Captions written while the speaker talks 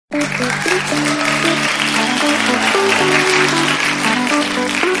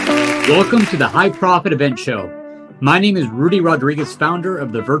Welcome to the High Profit Event Show. My name is Rudy Rodriguez, founder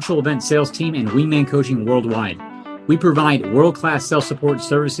of the Virtual Event Sales Team and Wingman Coaching Worldwide. We provide world-class sales support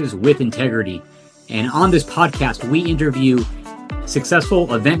services with integrity. And on this podcast, we interview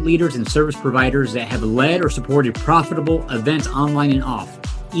successful event leaders and service providers that have led or supported profitable events online and off.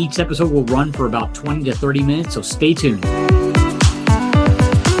 Each episode will run for about 20 to 30 minutes, so stay tuned.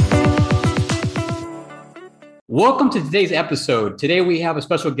 Welcome to today's episode. Today we have a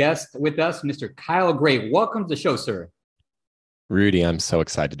special guest with us, Mr. Kyle Gray. Welcome to the show, sir. Rudy, I'm so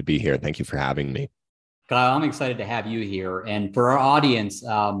excited to be here. Thank you for having me. Kyle, I'm excited to have you here. And for our audience,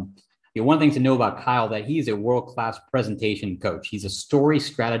 one thing to know about Kyle, that he's a world-class presentation coach. He's a story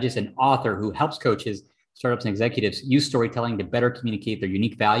strategist and author who helps coaches, startups, and executives use storytelling to better communicate their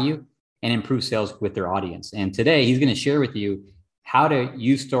unique value and improve sales with their audience. And today he's going to share with you how to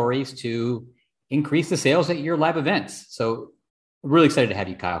use stories to increase the sales at your live events. So I'm really excited to have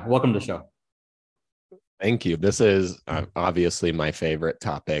you, Kyle. Welcome to the show. Thank you. This is obviously my favorite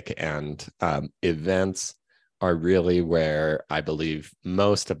topic, and events are really where I believe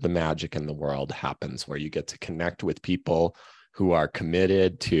most of the magic in the world happens, where you get to connect with people who are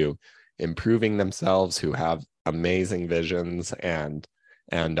committed to improving themselves, who have amazing visions and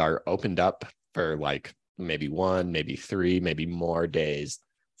are opened up for like maybe one, maybe three, maybe more days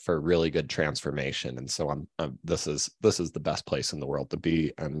for really good transformation. And so this is the best place in the world to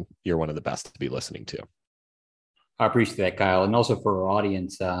be, and you're one of the best to be listening to. I appreciate that, Kyle. And also for our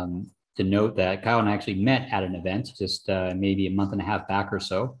audience, to note that Kyle and I actually met at an event just maybe a month and a half back or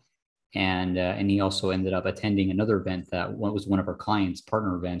so. And he also ended up attending another event that was one of our clients'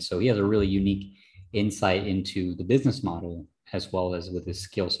 partner events. So he has a really unique insight into the business model as well as with his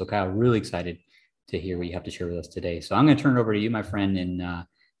skills. So Kyle, really excited to hear what you have to share with us today. So I'm going to turn it over to you, my friend, and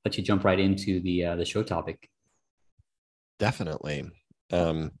let you jump right into the show topic. Definitely.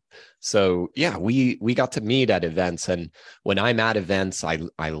 So yeah, we got to meet at events, and when I'm at events,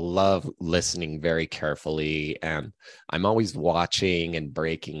 I love listening very carefully, and I'm always watching and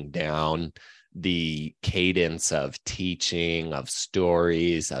breaking down the cadence of teaching, of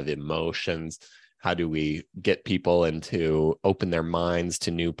stories, of emotions. How do we get people into open their minds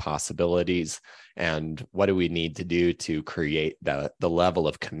to new possibilities? And what do we need to do to create the level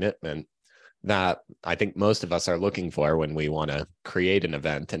of commitment that I think most of us are looking for when we want to create an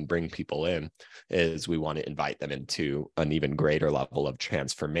event and bring people in? Is we want to invite them into an even greater level of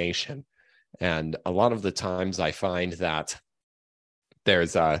transformation. And a lot of the times I find that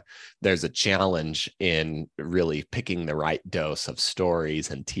there's a challenge in really picking the right dose of stories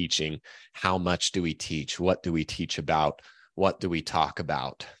and teaching. How much do we teach? What do we teach about? What do we talk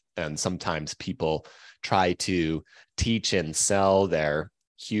about? And sometimes people try to teach and sell their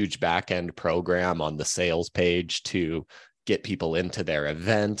huge back-end program on the sales page to get people into their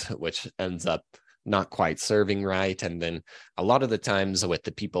event, which ends up not quite serving right. And then a lot of the times with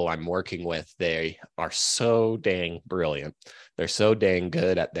the people I'm working with, they are so dang brilliant. They're so dang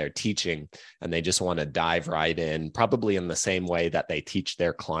good at their teaching, and they just want to dive right in, probably in the same way that they teach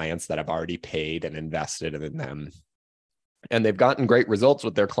their clients that have already paid and invested in them. And they've gotten great results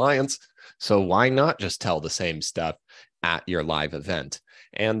with their clients. So why not just tell the same stuff at your live event?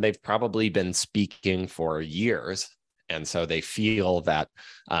 And they've probably been speaking for years. And so they feel that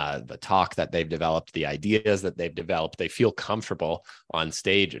the talk that they've developed, the ideas that they've developed, they feel comfortable on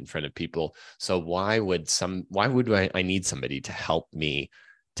stage in front of people. So why would I need somebody to help me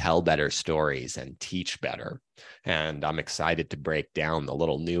tell better stories and teach better? And I'm excited to break down the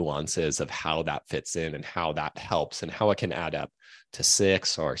little nuances of how that fits in and how that helps and how it can add up to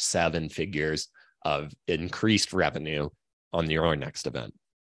 6 or 7 figures of increased revenue on your next event.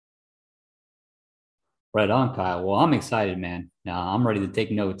 Right on, Kyle. Well, I'm excited, man. Now I'm ready to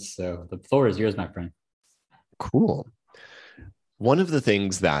take notes. So the floor is yours, my friend. Cool. One of the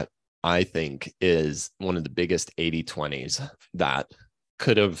things that I think is one of the biggest 80/20s that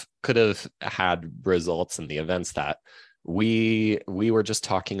could have had results in the events that we were just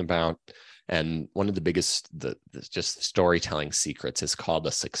talking about. And one of the biggest, just storytelling secrets is called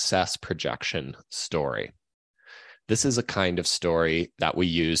a success projection story. This is a kind of story that we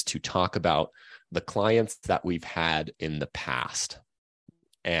use to talk about the clients that we've had in the past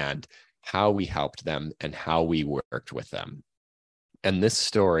and how we helped them and how we worked with them. And this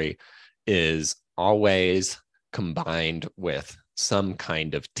story is always combined with some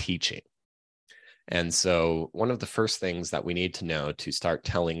kind of teaching. And so one of the first things that we need to know to start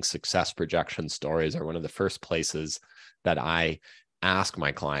telling success projection stories, or one of the first places that I ask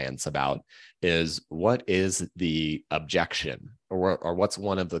my clients about is, what is the objection, or what's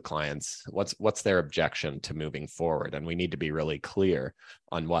one of the clients, what's their objection to moving forward? And we need to be really clear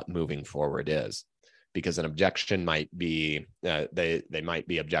on what moving forward is, because an objection might be they might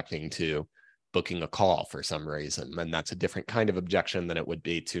be objecting to booking a call for some reason, and that's a different kind of objection than it would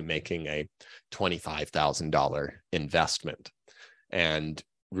be to making a $25,000 investment. And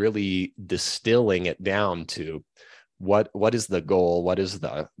really distilling it down to what is the goal, what is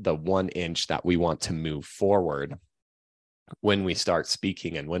the 1 inch that we want to move forward when we start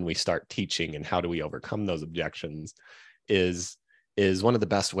speaking and when we start teaching, and how do we overcome those objections, is one of the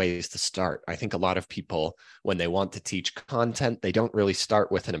best ways to start. I think a lot of people, when they want to teach content, they don't really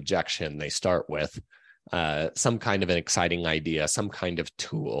start with an objection. They start with some kind of an exciting idea, some kind of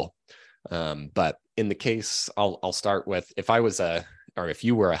tool. But in the case, I'll start with, if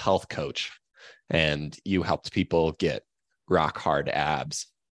you were a health coach and you helped people get rock hard abs,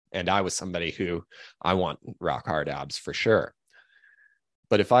 and I was somebody who, I want rock hard abs for sure.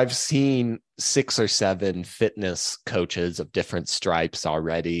 But if I've seen 6 or 7 fitness coaches of different stripes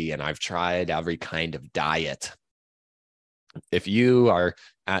already, and I've tried every kind of diet, if you are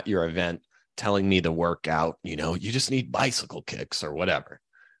at your event telling me the workout, you just need bicycle kicks or whatever,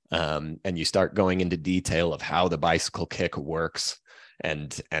 and you start going into detail of how the bicycle kick works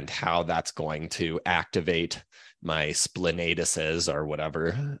and how that's going to activate my splenatuses or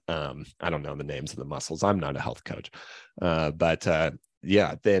whatever. I don't know the names of the muscles. I'm not a health coach.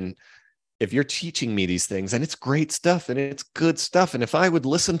 Then if you're teaching me these things, and it's great stuff and it's good stuff, and if I would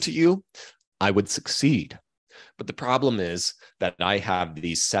listen to you, I would succeed. But the problem is that I have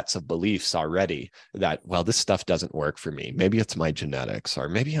these sets of beliefs already that, well, this stuff doesn't work for me. Maybe it's my genetics, or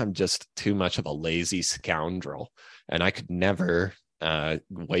maybe I'm just too much of a lazy scoundrel and I could never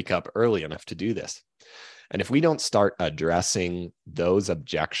wake up early enough to do this. And if we don't start addressing those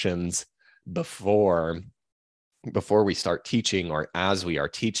objections before we start teaching, or as we are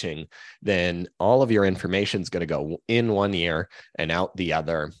teaching, then all of your information is going to go in one ear and out the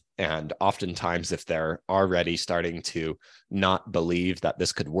other. And oftentimes, if they're already starting to not believe that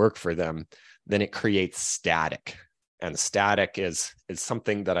this could work for them, then it creates static. And static is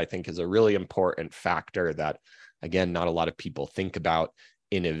something that I think is a really important factor that, again, not a lot of people think about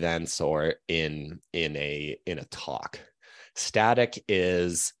in events or in a talk. Static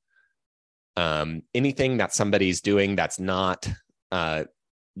is anything that somebody's doing that's not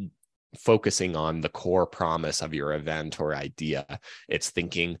focusing on the core promise of your event or idea. It's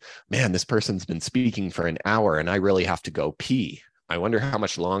thinking, man, this person's been speaking for an hour and I really have to go pee. I wonder how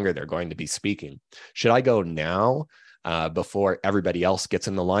much longer they're going to be speaking. Should I go now before everybody else gets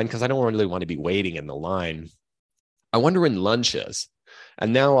in the line? Because I don't really want to be waiting in the line. I wonder when lunch is.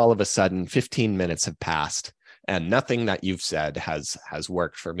 And now all of a sudden, 15 minutes have passed and nothing that you've said has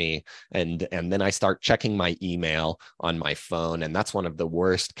worked for me. And then I start checking my email on my phone. And that's one of the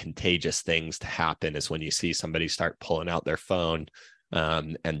worst contagious things to happen, is when you see somebody start pulling out their phone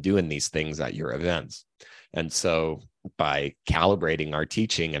and doing these things at your events. And so by calibrating our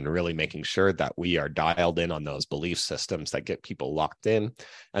teaching and really making sure that we are dialed in on those belief systems that get people locked in,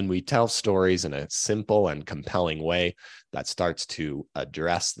 and we tell stories in a simple and compelling way that starts to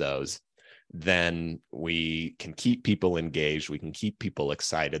address those, then we can keep people engaged, we can keep people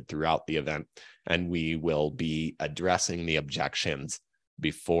excited throughout the event, and we will be addressing the objections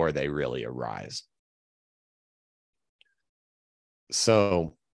before they really arise.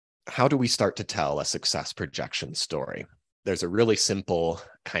 So how do we start to tell a success projection story? There's a really simple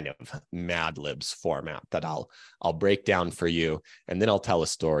kind of Mad Libs format that I'll break down for you, and then I'll tell a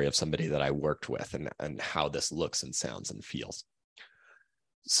story of somebody that I worked with and how this looks and sounds and feels.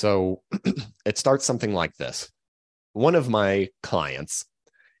 So it starts something like this. One of my clients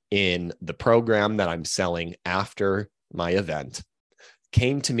in the program that I'm selling after my event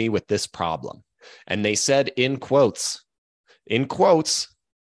came to me with this problem. And they said in quotes,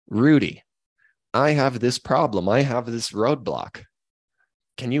 Rudy, I have this problem. I have this roadblock.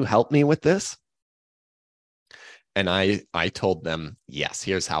 Can you help me with this? And I told them, yes,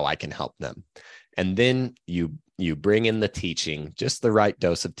 here's how I can help them. And then you bring in the teaching, just the right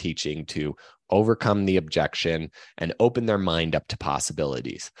dose of teaching to overcome the objection and open their mind up to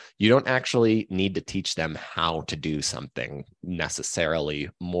possibilities. You don't actually need to teach them how to do something necessarily,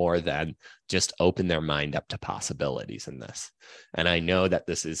 more than just open their mind up to possibilities in this. And I know that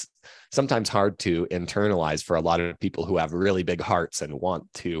this is sometimes hard to internalize for a lot of people who have really big hearts and want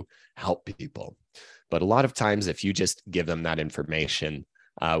to help people. But a lot of times, if you just give them that information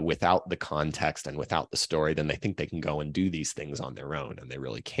without the context and without the story, then they think they can go and do these things on their own, and they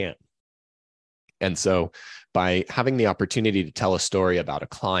really can't. And so by having the opportunity to tell a story about a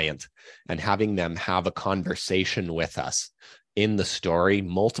client and having them have a conversation with us in the story,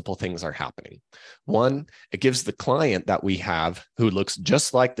 multiple things are happening. One, it gives the client that we have who looks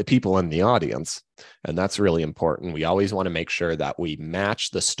just like the people in the audience. And that's really important. We always want to make sure that we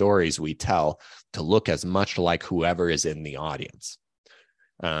match the stories we tell to look as much like whoever is in the audience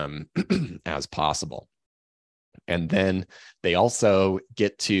as possible. And then they also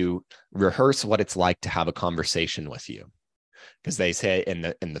get to rehearse what it's like to have a conversation with you. Because they say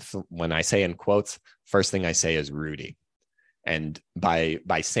when I say in quotes, first thing I say is Rudy. And by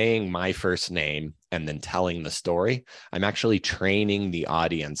saying my first name and then telling the story, I'm actually training the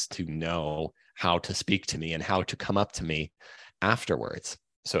audience to know how to speak to me and how to come up to me afterwards.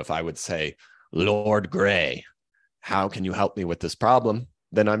 So if I would say, Lord Gray, how can you help me with this problem?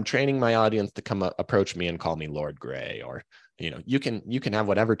 Then I'm training my audience to come approach me and call me Lord Gray, or, you can have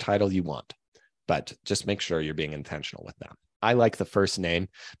whatever title you want, but just make sure you're being intentional with that. I like the first name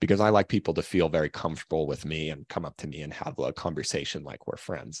because I like people to feel very comfortable with me and come up to me and have a conversation like we're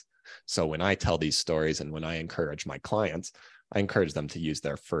friends. So when I tell these stories and when I encourage my clients, I encourage them to use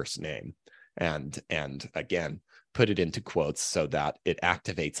their first name and again, put it into quotes so that it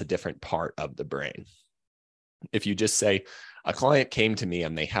activates a different part of the brain. If you just say, a client came to me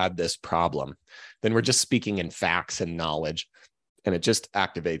and they had this problem, then we're just speaking in facts and knowledge, and it just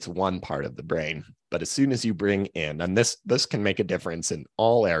activates one part of the brain. But as soon as you bring in, and this can make a difference in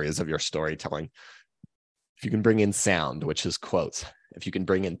all areas of your storytelling, if you can bring in sound, which is quotes, if you can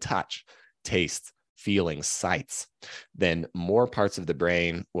bring in touch, taste, feelings, sights, then more parts of the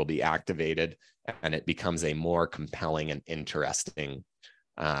brain will be activated and it becomes a more compelling and interesting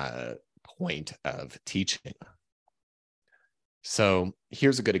point of teaching. So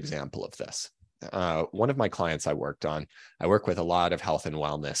here's a good example of this. One of my clients I work with a lot of health and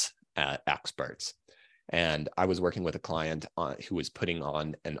wellness experts. And I was working with a client who was putting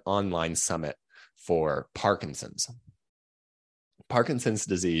on an online summit for Parkinson's. Parkinson's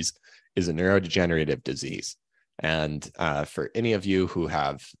disease is a neurodegenerative disease. And for any of you who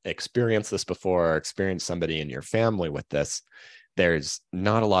have experienced this before or experienced somebody in your family with this, there's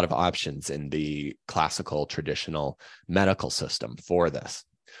not a lot of options in the classical traditional medical system for this.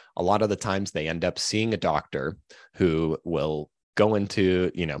 A lot of the times they end up seeing a doctor who will go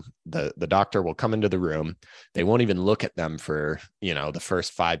into, the doctor will come into the room. They won't even look at them for, the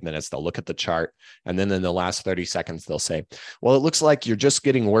first 5 minutes. They'll look at the chart. And then in the last 30 seconds, they'll say, well, it looks like you're just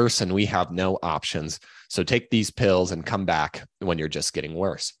getting worse and we have no options. So take these pills and come back when you're just getting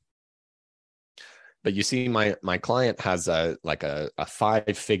worse. But you see, my client has a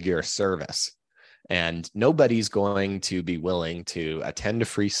 5-figure service, and nobody's going to be willing to attend a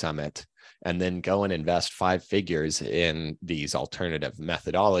free summit and then go and invest 5 figures in these alternative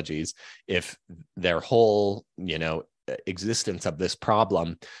methodologies if their whole, existence of this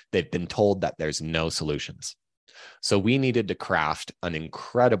problem, they've been told that there's no solutions. So we needed to craft an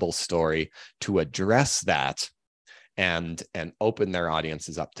incredible story to address that and open their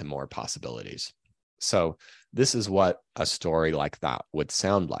audiences up to more possibilities. So this is what a story like that would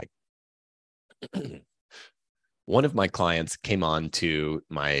sound like. One of my clients came on to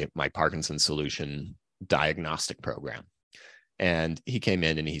my Parkinson's solution diagnostic program. And he came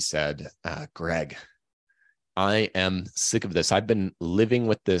in and he said, Greg, I am sick of this. I've been living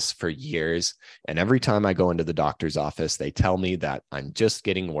with this for years. And every time I go into the doctor's office, they tell me that I'm just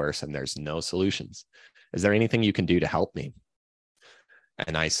getting worse and there's no solutions. Is there anything you can do to help me?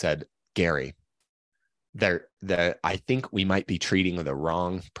 And I said, Gary, I think we might be treating the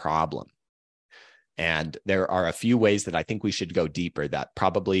wrong problem. And there are a few ways that I think we should go deeper that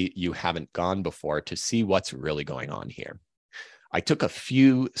probably you haven't gone before to see what's really going on here. I took a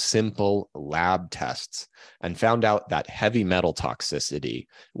few simple lab tests and found out that heavy metal toxicity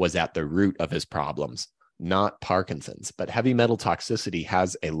was at the root of his problems, not Parkinson's. But heavy metal toxicity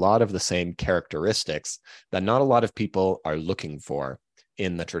has a lot of the same characteristics that not a lot of people are looking for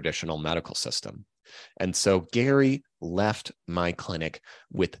in the traditional medical system. And so Gary left my clinic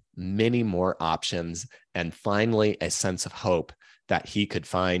with many more options and finally a sense of hope that he could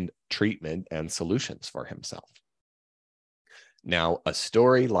find treatment and solutions for himself. Now, a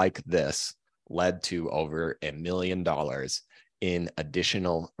story like this led to over $1 million in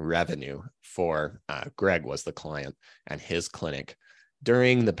additional revenue for Greg was the client and his clinic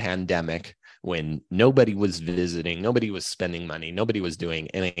during the pandemic when nobody was visiting, nobody was spending money, nobody was doing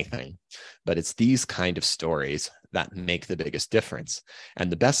anything. But it's these kind of stories that make the biggest difference.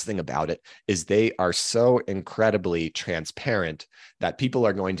 And the best thing about it is they are so incredibly transparent that people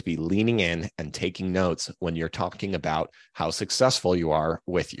are going to be leaning in and taking notes when you're talking about how successful you are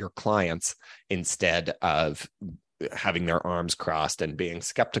with your clients, instead of having their arms crossed and being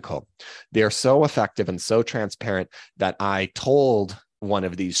skeptical. They're so effective and so transparent that I told one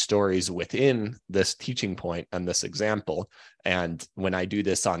of these stories within this teaching point and this example. And when I do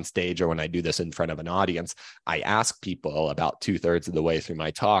this on stage, or when I do this in front of an audience, I ask people about 2/3 of the way through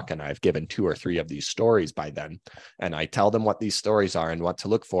my talk, and I've given 2 or 3 of these stories by then. And I tell them what these stories are and what to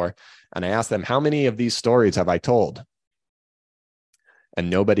look for. And I ask them, how many of these stories have I told?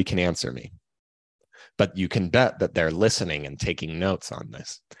 And nobody can answer me. But you can bet that they're listening and taking notes on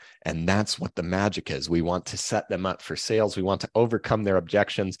this. And that's what the magic is. We want to set them up for sales. We want to overcome their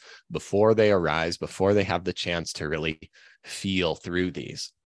objections before they arise, before they have the chance to really feel through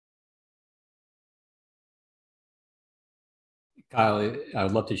these. Kyle, I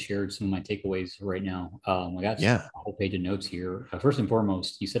would love to share some of my takeaways right now. I got a whole page of notes here. First and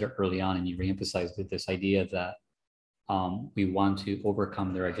foremost, you said it early on and you reemphasized it, this idea that we want to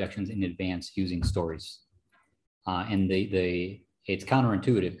overcome their objections in advance using stories. And it's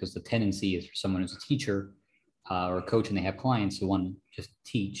counterintuitive, because the tendency is for someone who's a teacher or a coach and they have clients who want to just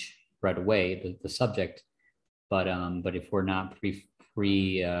teach right away the subject. But if we're not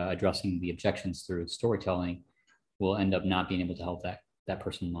addressing the objections through storytelling, we'll end up not being able to help that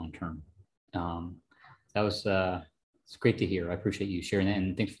person long term. That was it's great to hear. I appreciate you sharing that,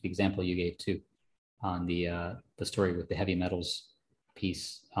 and thanks for the example you gave too on the story with the heavy metals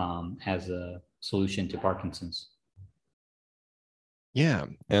piece as a solution to Parkinson's. Yeah.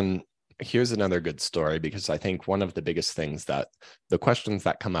 And here's another good story, because I think one of the biggest things that the questions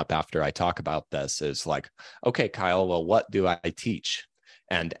that come up after I talk about this is like, okay, Kyle, well, what do I teach?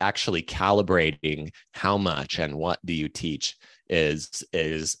 And actually calibrating how much and what do you teach is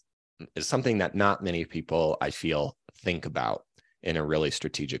something that not many people, I feel, think about in a really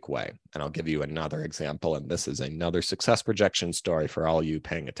strategic way. And I'll give you another example. And this is another success projection story for all you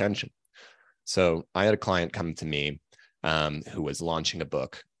paying attention. So I had a client come to me who was launching a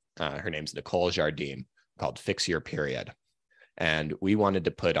book. Her name's Nicole Jardim, called Fix Your Period. And we wanted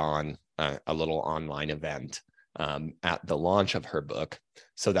to put on a little online event at the launch of her book,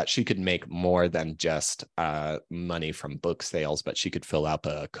 so that she could make more than just money from book sales, but she could fill up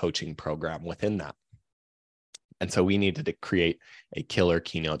a coaching program within that. And so we needed to create a killer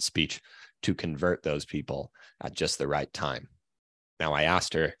keynote speech to convert those people at just the right time. Now, I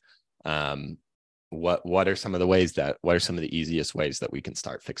asked her, what are some of the easiest ways that we can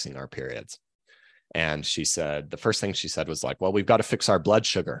start fixing our periods? And she said, the first thing she said was like, well, we've got to fix our blood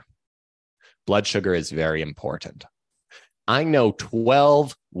sugar. Blood sugar is very important. I know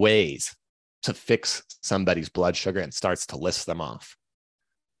 12 ways to fix somebody's blood sugar, and starts to list them off.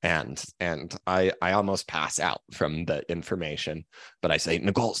 And I almost pass out from the information, but I say,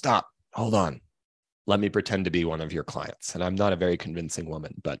 Nicole, stop, hold on. Let me pretend to be one of your clients. And I'm not a very convincing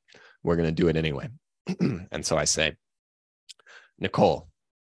woman, but we're going to do it anyway. And so I say, Nicole,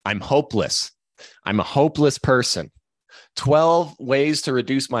 I'm hopeless. I'm a hopeless person. 12 ways to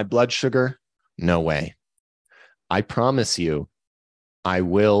reduce my blood sugar? No way. I promise you, I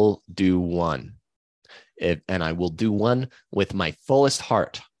will do one. And I will do one with my fullest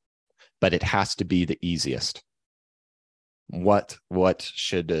heart, but it has to be the easiest. What are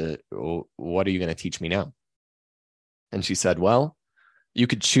you going to teach me now? And she said, well, you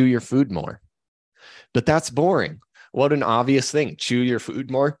could chew your food more. But that's boring. What an obvious thing. Chew your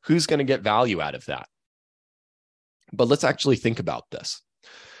food more. Who's going to get value out of that? But let's actually think about this.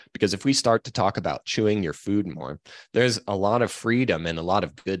 Because if we start to talk about chewing your food more, there's a lot of freedom and a lot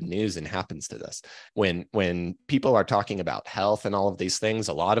of good news and happens to this. When people are talking about health and all of these things,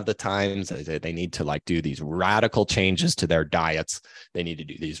 a lot of the times they need to like do these radical changes to their diets. They need to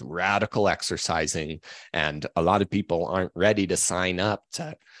do these radical exercising. And a lot of people aren't ready to sign up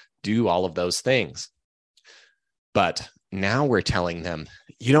to do all of those things. But now we're telling them,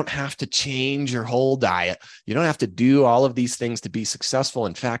 you don't have to change your whole diet. You don't have to do all of these things to be successful.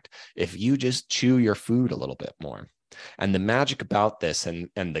 In fact, if you just chew your food a little bit more. And the magic about this and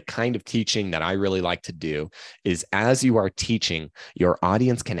the kind of teaching that I really like to do is, as you are teaching, your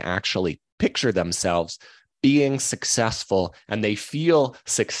audience can actually picture themselves being successful, and they feel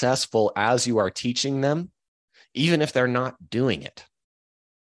successful as you are teaching them, even if they're not doing it.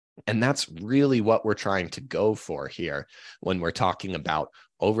 And that's really what we're trying to go for here when we're talking about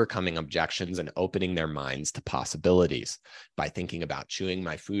overcoming objections and opening their minds to possibilities. By thinking about chewing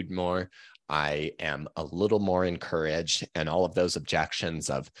my food more, I am a little more encouraged, and all of those objections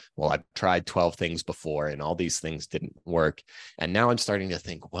of, well, I've tried 12 things before and all these things didn't work. And now I'm starting to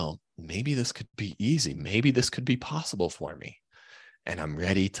think, well, maybe this could be easy. Maybe this could be possible for me. And I'm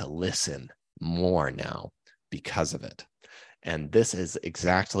ready to listen more now because of it. And this is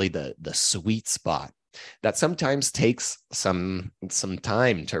exactly the sweet spot that sometimes takes some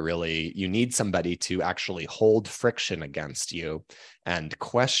time to really, you need somebody to actually hold friction against you and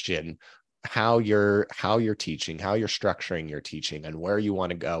question how you're teaching, how you're structuring your teaching, and where you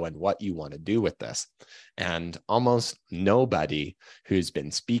want to go and what you want to do with this. And almost nobody who's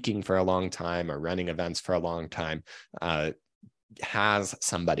been speaking for a long time or running events for a long time has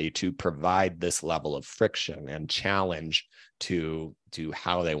somebody to provide this level of friction and challenge to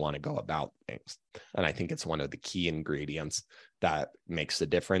how they want to go about things. And I think it's one of the key ingredients that makes the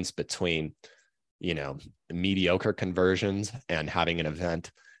difference between, mediocre conversions and having an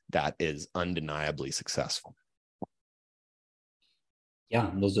event that is undeniably successful. Yeah,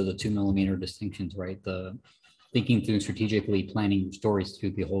 those are the 2 millimeter distinctions, right? The thinking through strategically planning your stories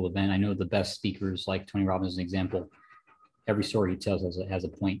through the whole event. I know the best speakers, like Tony Robbins, as an example, every story he tells has a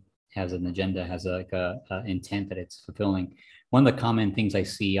point, has an agenda, has a intent that it's fulfilling. One of the common things I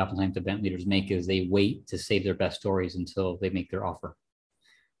see oftentimes event leaders make is they wait to save their best stories until they make their offer,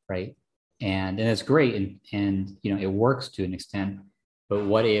 right? And it's great, and it works to an extent. But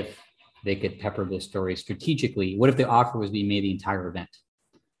what if they could pepper those stories strategically? What if the offer was being made the entire event,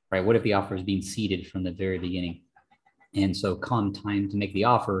 right? What if the offer is being seeded from the very beginning? And so come time to make the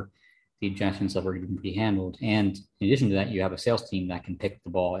offer, the objections that were going to be handled. And in addition to that, you have a sales team that can pick the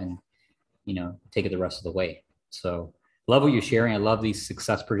ball and, take it the rest of the way. So love what you're sharing. I love these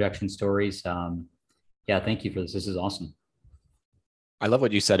success projection stories. Thank you for this. This is awesome. I love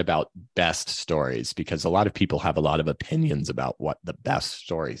what you said about best stories, because a lot of people have a lot of opinions about what the best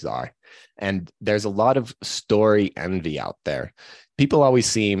stories are. And there's a lot of story envy out there. People always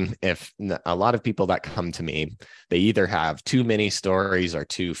seem, if a lot of people that come to me, they either have too many stories or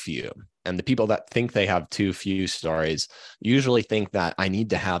too few. And the people that think they have too few stories usually think that I need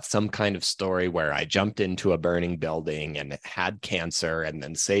to have some kind of story where I jumped into a burning building and had cancer and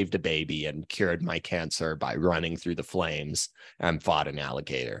then saved a baby and cured my cancer by running through the flames and fought an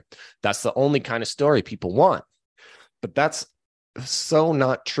alligator. That's the only kind of story people want. But that's so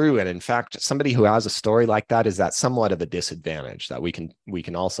not true. And in fact, somebody who has a story like that is at somewhat of a disadvantage that we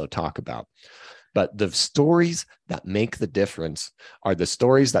can also talk about. But the stories that make the difference are the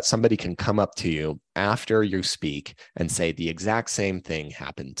stories that somebody can come up to you after you speak and say, the exact same thing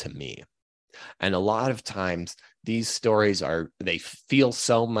happened to me. And a lot of times these stories they feel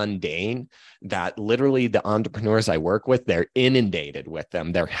so mundane that literally the entrepreneurs I work with, they're inundated with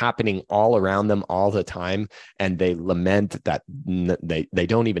them. They're happening all around them all the time. And they lament that they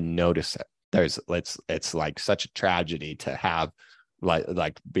don't even notice it. It's like such a tragedy to have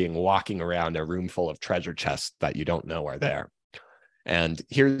like being walking around a room full of treasure chests that you don't know are there. And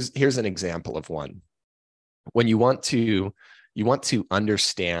here's an example of one. When you want to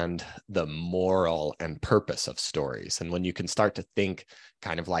understand the moral and purpose of stories, and when you can start to think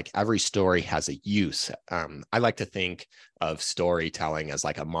kind of like every story has a use. I like to think of storytelling as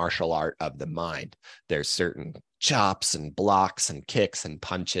like a martial art of the mind. There's certain chops and blocks and kicks and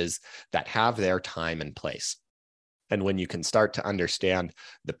punches that have their time and place. And when you can start to understand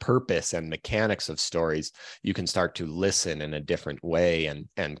the purpose and mechanics of stories, you can start to listen in a different way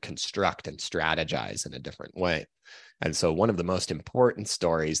and construct and strategize in a different way. And so one of the most important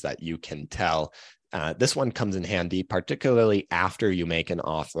stories that you can tell, this one comes in handy, particularly after you make an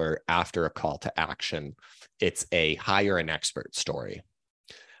offer, after a call to action. It's a hire an expert story.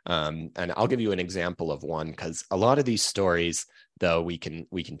 And I'll give you an example of one, because a lot of these stories, though we can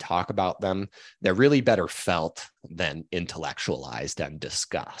talk about them, they're really better felt than intellectualized and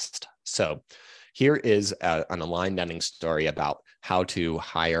discussed. So here is an aligned ending story about how to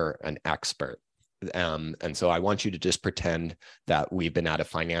hire an expert. And so I want you to just pretend that we've been at a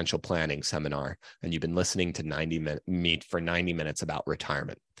financial planning seminar and you've been listening to 90 minutes about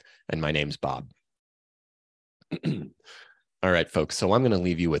retirement. And my name's Bob. All right, folks, so I'm going to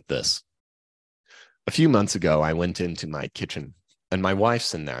leave you with this. A few months ago, I went into my kitchen and my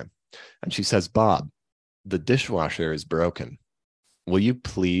wife's in there and she says, Bob, the dishwasher is broken. Will you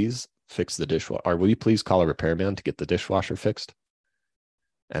please fix the dishwasher? Or will you please call a repairman to get the dishwasher fixed?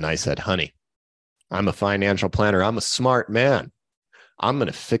 And I said, honey, I'm a financial planner. I'm a smart man. I'm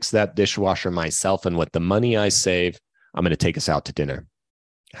going to fix that dishwasher myself. And with the money I save, I'm going to take us out to dinner.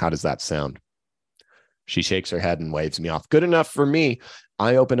 How does that sound? She shakes her head and waves me off. Good enough for me.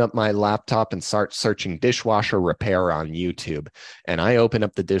 I open up my laptop and start searching dishwasher repair on YouTube. And I open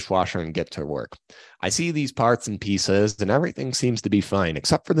up the dishwasher and get to work. I see these parts and pieces and everything seems to be fine,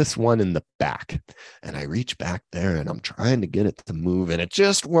 except for this one in the back. And I reach back there and I'm trying to get it to move and it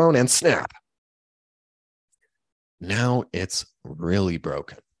just won't, and snap. Now it's really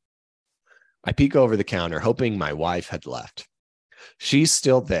broken. I peek over the counter, hoping my wife had left. She's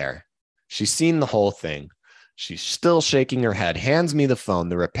still there. She's seen the whole thing. She's still shaking her head, hands me the phone.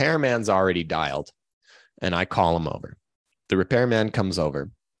 The repairman's already dialed, and I call him over. The repairman comes over,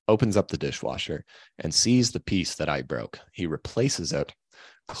 opens up the dishwasher, and sees the piece that I broke. He replaces it,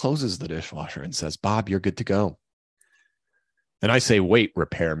 closes the dishwasher, and says, Bob, you're good to go. And I say, wait,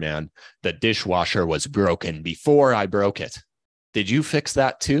 repairman, the dishwasher was broken before I broke it. Did you fix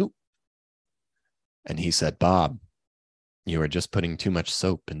that too? And he said, Bob, you are just putting too much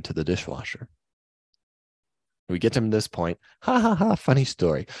soap into the dishwasher. We get to this point. Ha ha ha, funny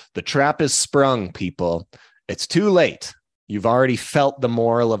story. The trap is sprung, people. It's too late. You've already felt the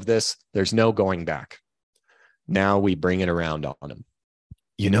moral of this. There's no going back. Now we bring it around on him.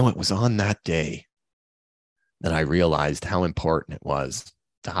 You know, it was on that day that I realized how important it was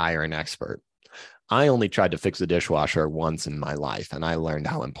to hire an expert. I only tried to fix a dishwasher once in my life, and I learned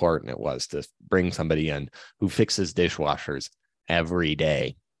how important it was to bring somebody in who fixes dishwashers every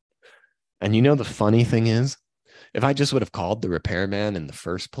day. And you know, the funny thing is, if I just would have called the repairman in the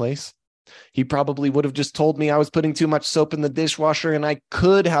first place, he probably would have just told me I was putting too much soap in the dishwasher and I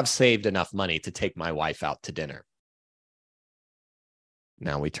could have saved enough money to take my wife out to dinner.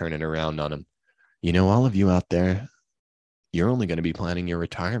 Now we turn it around on him. You know, all of you out there, you're only going to be planning your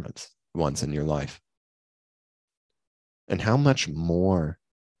retirements once in your life. And how much more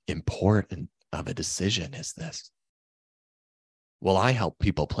important of a decision is this? Well, I help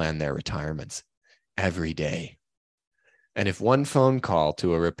people plan their retirements every day. And if one phone call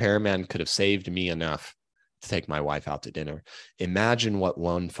to a repairman could have saved me enough to take my wife out to dinner, imagine what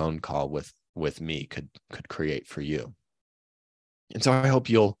one phone call with me could create for you. And so I hope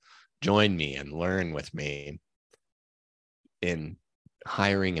you'll join me and learn with me in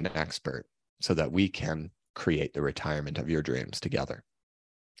hiring an expert so that we can create the retirement of your dreams together.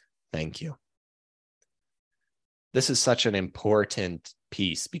 Thank you. This is such an important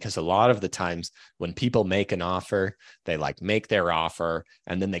piece because a lot of the times when people make an offer, they like make their offer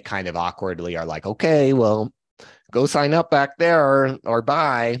and then they kind of awkwardly are like, okay, well, go sign up back there or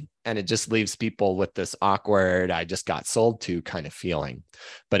bye. And it just leaves people with this awkward, I just got sold to kind of feeling.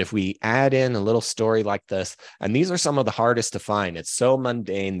 But if we add in a little story like this, and these are some of the hardest to find, it's so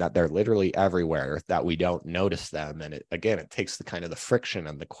mundane that they're literally everywhere that we don't notice them. And it takes the kind of the friction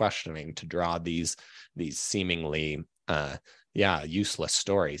and the questioning to draw these seemingly, useless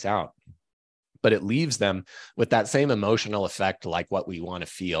stories out. But it leaves them with that same emotional effect like what we want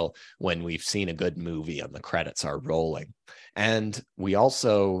to feel when we've seen a good movie and the credits are rolling. And we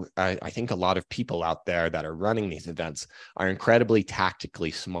also, I think a lot of people out there that are running these events are incredibly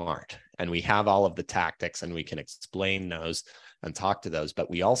tactically smart. And we have all of the tactics and we can explain those and talk to those, but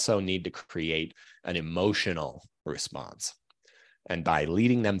we also need to create an emotional response. And by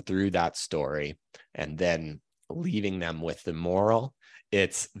leading them through that story and then leaving them with the moral,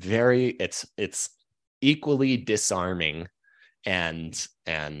 it's equally disarming but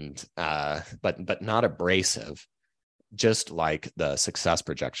not abrasive, just like the success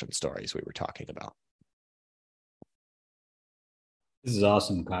projection stories we were talking about. This is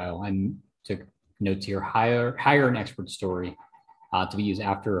awesome, Kyle. I took notes here. Hire an expert story to be used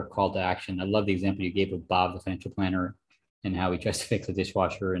after a call to action. I love the example you gave of Bob, the financial planner, and how he tries to fix a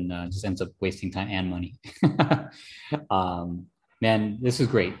dishwasher and just ends up wasting time and money. Man, this is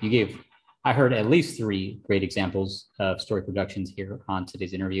great. I heard at least 3 great examples of story productions here on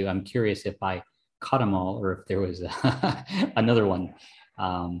today's interview. I'm curious if I caught them all or if there was another one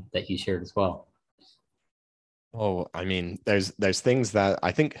that you shared as well. Oh, I mean, there's things that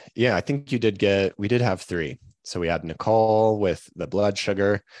I think we did have 3. So we had Nicole with the blood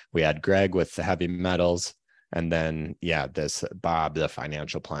sugar, we had Greg with the heavy metals, and then this Bob, the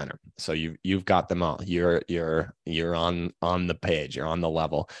financial planner. So you've got them all. You're on the page, you're on the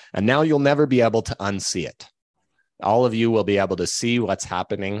level, and now you'll never be able to unsee it. All of you will be able to see what's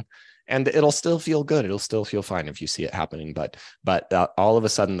happening, and it'll still feel good. It'll still feel fine if you see it happening. But all of a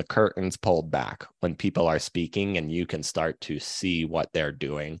sudden, the curtain's pulled back when people are speaking, and you can start to see what they're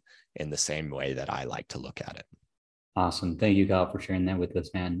doing in the same way that I like to look at it. Awesome. Thank you, Kyle, for sharing that with us,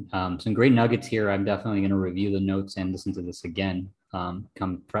 man. Some great nuggets here. I'm definitely going to review the notes and listen to this again,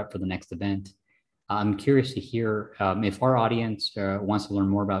 come prep for the next event. I'm curious to hear if our audience wants to learn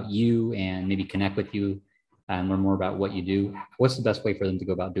more about you and maybe connect with you and learn more about what you do. What's the best way for them to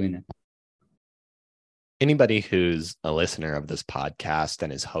go about doing that? Anybody who's a listener of this podcast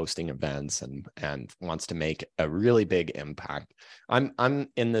and is hosting events and wants to make a really big impact. I'm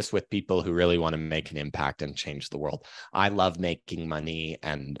in this with people who really want to make an impact and change the world. I love making money,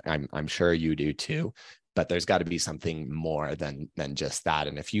 and I'm sure you do too, but there's got to be something more than just that.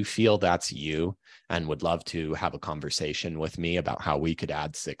 And if you feel that's you and would love to have a conversation with me about how we could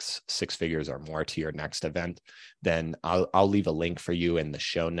add six figures or more to your next event, then I'll leave a link for you in the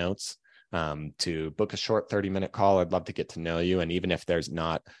show notes. To book a short 30-minute call. I'd love to get to know you. And even if there's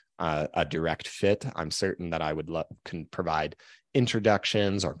not a direct fit, I'm certain that I can provide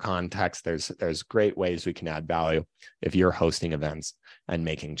introductions or context. There's great ways we can add value if you're hosting events and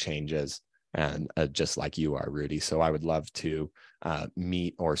making changes, and just like you are, Rudy. So I would love to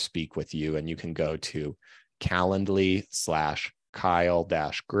meet or speak with you. And you can go to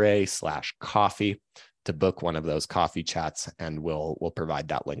Calendly/Kyle-Gray/coffee to book one of those coffee chats, and we'll provide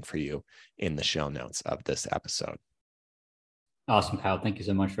that link for you in the show notes of this episode. Awesome, Kyle. Thank you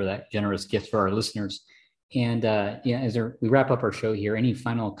so much for that generous gift for our listeners. And as we wrap up our show here, any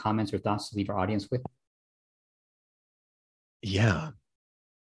final comments or thoughts to leave our audience with? Yeah.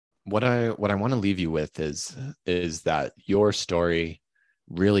 What I want to leave you with is that your story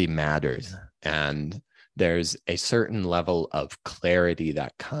really matters, and there's a certain level of clarity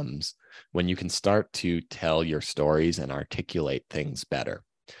that comes when you can start to tell your stories and articulate things better.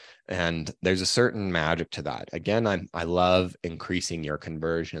 And there's a certain magic to that. Again, I love increasing your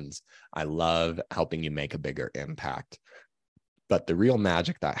conversions. I love helping you make a bigger impact. But the real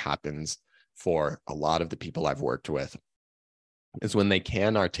magic that happens for a lot of the people I've worked with is when they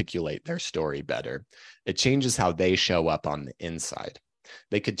can articulate their story better. It changes how they show up on the inside.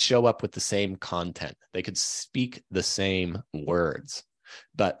 They could show up with the same content. They could speak the same words.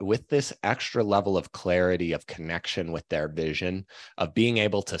 But with this extra level of clarity, of connection with their vision, of being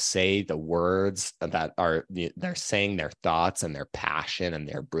able to say the words that they're saying their thoughts and their passion and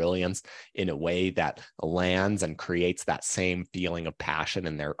their brilliance in a way that lands and creates that same feeling of passion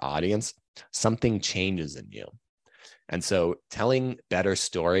in their audience, something changes in you. And so telling better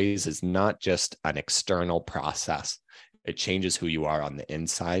stories is not just an external process. It changes who you are on the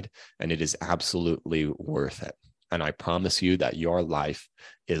inside, and it is absolutely worth it. And I promise you that your life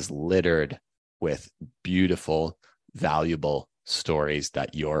is littered with beautiful, valuable stories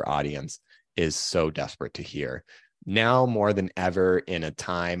that your audience is so desperate to hear. Now more than ever, in a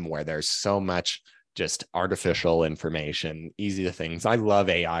time where there's so much just artificial information, easy to things. I love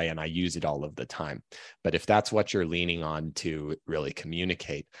AI and I use it all of the time. But if that's what you're leaning on to really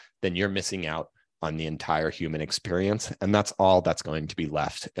communicate, then you're missing out on the entire human experience. And that's all that's going to be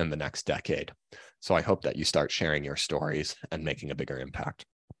left in the next decade. So I hope that you start sharing your stories and making a bigger impact.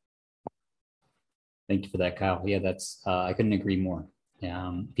 Thank you for that, Kyle. Yeah, that's I couldn't agree more.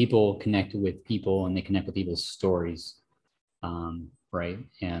 People connect with people, and they connect with people's stories, right?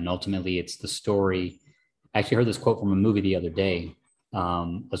 And ultimately, it's the story. I actually heard this quote from a movie the other day.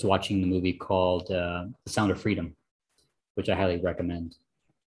 I was watching the movie called The Sound of Freedom, which I highly recommend.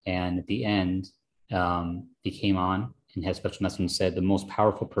 And at the end, he came on and had a special message and said, the most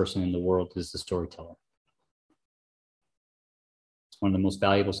powerful person in the world is the storyteller. It's one of the most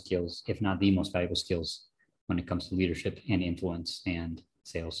valuable skills, if not the most valuable skills, when it comes to leadership and influence and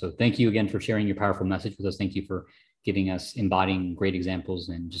sales. So thank you again for sharing your powerful message with us. Thank you for giving us, embodying great examples,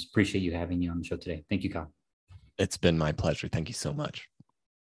 and just appreciate you having you on the show today. Thank you, Kyle. It's been my pleasure. Thank you so much.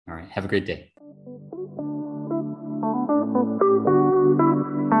 All right. Have a great day.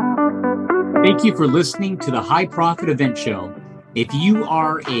 Thank you for listening to the High Profit Event Show. If you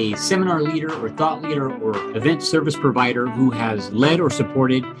are a seminar leader or thought leader or event service provider who has led or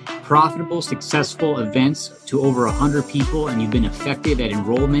supported profitable, successful events to over 100 people, and you've been effective at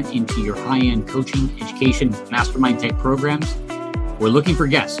enrollment into your high-end coaching, education, mastermind type programs, we're looking for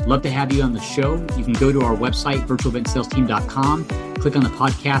guests. Love to have you on the show. You can go to our website, virtualeventsalesteam.com, click on the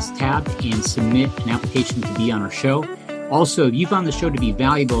podcast tab, and submit an application to be on our show. Also, if you found the show to be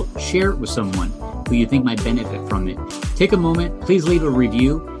valuable, share it with someone who you think might benefit from it. Take a moment, please leave a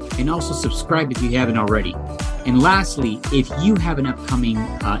review, and also subscribe if you haven't already. And lastly, if you have an upcoming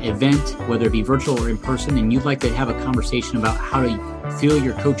event, whether it be virtual or in person, and you'd like to have a conversation about how to fill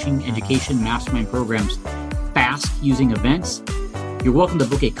your coaching, education, mastermind programs fast using events, you're welcome to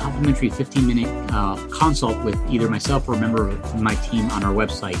book a complimentary 15-minute consult with either myself or a member of my team on our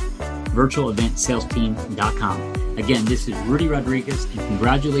website, virtualeventsalesteam.com. Again, this is Rudy Rodriguez, and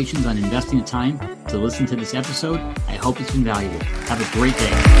congratulations on investing the time to listen to this episode. I hope it's been valuable. Have a great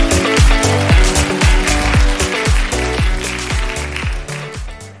day.